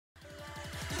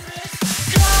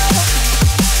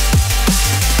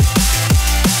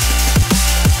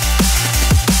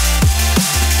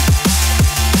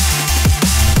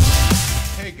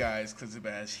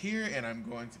Clizzardbash here, and I'm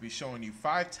going to be showing you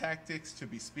 5 tactics to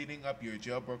be speeding up your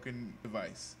jailbroken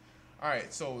device.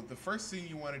 Alright, so the first thing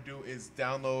you want to do is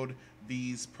download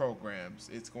these programs.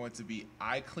 It's going to be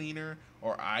ICleaner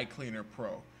or ICleaner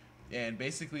Pro. And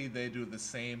basically they do the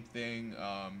same thing.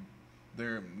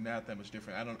 They're not that much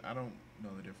different. I don't know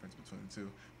the difference between the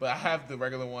two. But I have the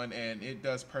regular one and it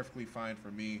does perfectly fine for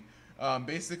me.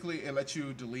 Basically it lets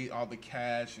you delete all the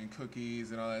cache and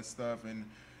cookies and all that stuff and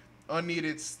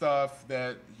unneeded stuff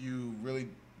that you really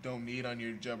don't need on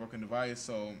your jailbroken device.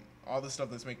 So all the stuff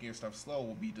that's making your stuff slow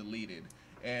will be deleted,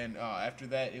 and after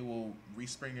that it will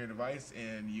respring your device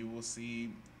and you will see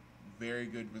very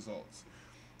good results.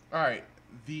 Alright,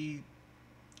 the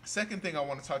second thing I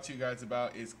want to talk to you guys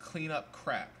about is clean up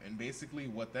crap, and basically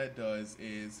what that does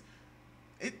is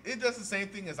it does the same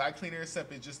thing as iCleaner,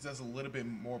 except it just does a little bit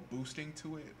more boosting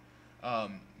to it.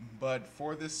 But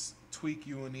for this tweak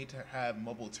you will need to have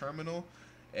mobile terminal,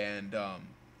 and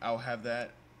I'll have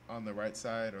that on the right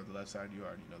side or the left side. You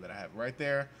already know that I have it right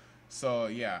there. So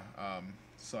yeah,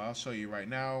 so I'll show you right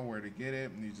now where to get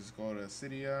it. You just go to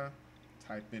Cydia,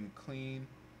 type in clean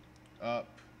up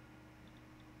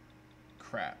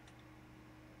crap,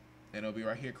 and it'll be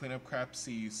right here, clean up crap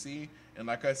CUC. And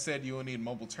like I said, you will need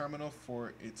mobile terminal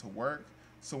for it to work.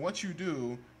 So once you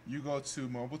do, you go to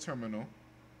mobile terminal,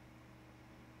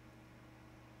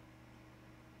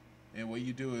 and what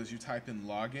you do is you type in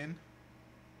login,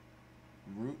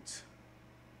 root,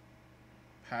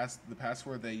 the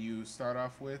password that you start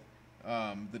off with.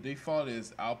 The default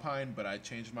is Alpine, but I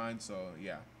changed mine, so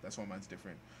yeah, that's why mine's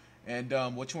different. And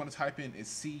what you want to type in is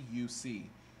CUC,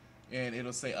 and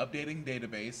it'll say updating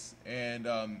database. And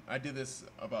I did this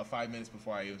about 5 minutes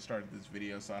before I even started this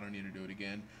video, so I don't need to do it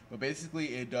again. But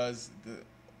basically it does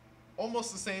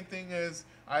almost the same thing as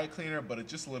iCleaner, but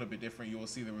it's just a little bit different. You will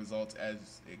see the results as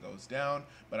it goes down,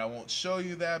 but I won't show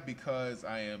you that because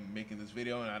I am making this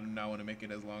video and I do not want to make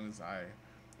it as long as I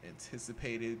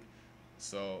anticipated.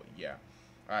 So yeah.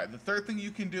 Alright, the third thing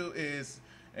you can do is,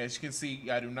 as you can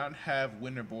see, I do not have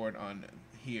Winterboard on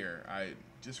here. I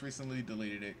just recently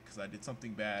deleted it because I did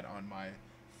something bad on my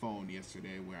phone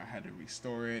yesterday where I had to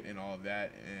restore it and all of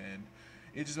that, and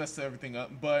it just messed everything up.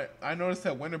 But I noticed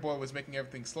that Winterboard was making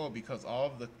everything slow because all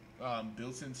of the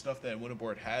built-in stuff that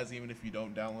Winterboard has, even if you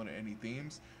don't download any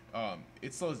themes,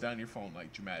 it slows down your phone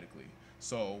like dramatically.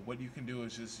 So what you can do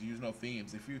is just use no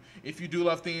themes. If you do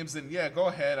love themes, then yeah, go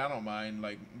ahead. I don't mind.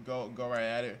 Like go right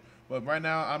at it. But right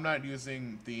now I'm not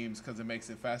using themes because it makes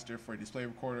it faster for a display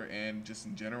recorder and just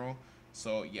in general.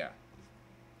 So yeah.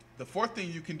 The fourth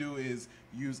thing you can do is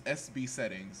use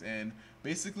SBSettings, and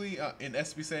basically in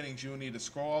SBSettings you will need to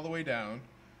scroll all the way down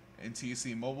until you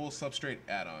see mobile substrate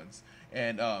add-ons,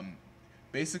 and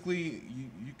basically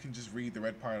you can just read the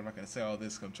red part. I'm not going to say all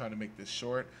this because I'm trying to make this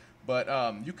short, but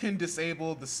you can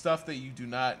disable the stuff that you do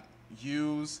not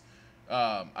use.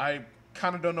 I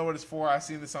kind of don't know what it's for. I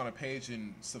seen this on a page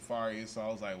in Safari, so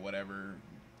I was like, whatever,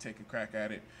 take a crack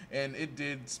at it, and it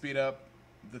did speed up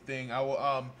the thing.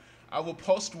 I will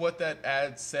post what that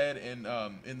ad said in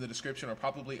the description, or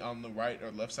probably on the right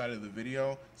or left side of the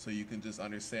video, so you can just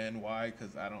understand why.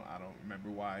 Because I don't remember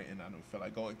why, and I don't feel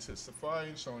like going to Safari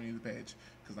and showing you the page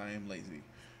because I am lazy.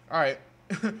 All right,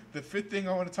 the fifth thing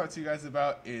I want to talk to you guys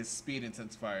about is speed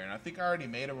intensifier, and I think I already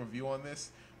made a review on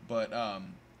this, but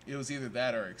it was either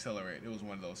that or accelerate. It was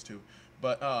one of those two.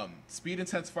 But speed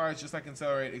intensifier is just like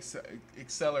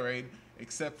accelerate,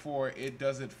 except for it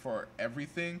does it for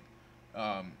everything.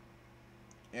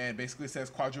 And basically says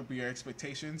quadruple your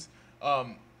expectations.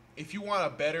 If you want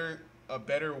a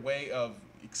better way of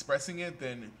expressing it,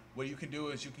 then what you can do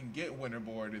is you can get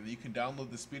Winterboard and you can download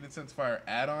the Speed Intensifier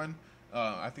add-on.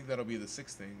 I think that'll be the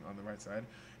sixth thing on the right side.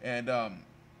 And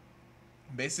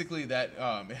basically that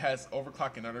it has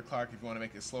overclock and underclock if you want to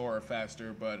make it slower or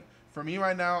faster. But for me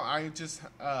right now, I just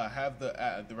have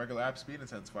the regular app Speed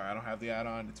Intensifier. I don't have the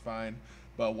add-on. It's fine.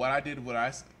 But what I did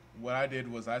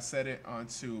was I set it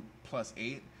onto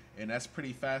 +8, and that's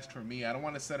pretty fast for me. I don't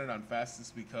want to set it on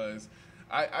fastest because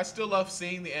I still love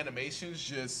seeing the animations.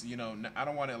 Just, you know, I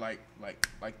don't want it like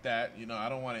that. You know, I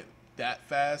don't want it that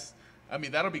fast. I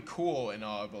mean, that'll be cool and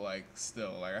all, but like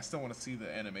still, like I still want to see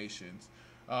the animations.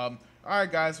 All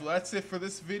right, guys. Well, that's it for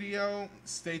this video.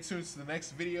 Stay tuned to the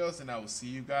next videos, and I will see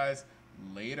you guys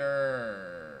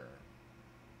later.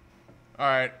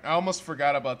 Alright, I almost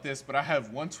forgot about this, but I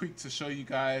have one tweak to show you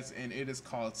guys, and it is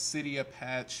called Cydia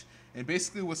Patch. And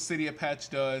basically what Cydia Patch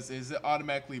does is it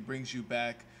automatically brings you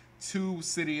back to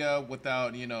Cydia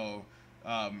without, you know,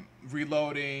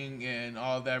 reloading and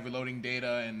all of that, reloading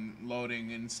data and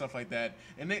loading and stuff like that.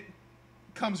 And it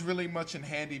comes really much in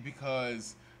handy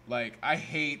because, like, I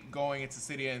hate going into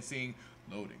Cydia and seeing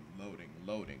loading.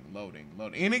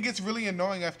 And it gets really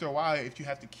annoying after a while if you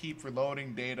have to keep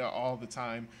reloading data all the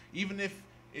time, even if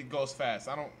it goes fast.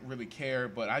 I don't really care,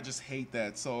 but I just hate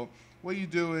that. So what you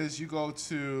do is you go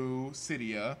to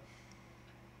Cydia,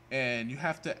 and you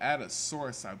have to add a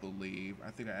source, I believe.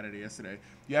 I think I added it yesterday.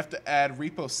 You have to add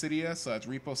repo Cydia, so that's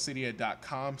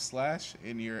repocydia.com/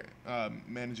 in your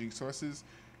managing sources.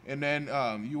 And then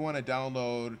you want to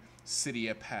download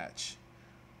Cydia patch.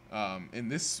 And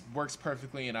this works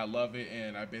perfectly, and I love it,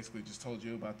 and I basically just told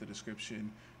you about the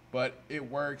description. But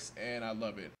it works, and I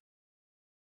love it.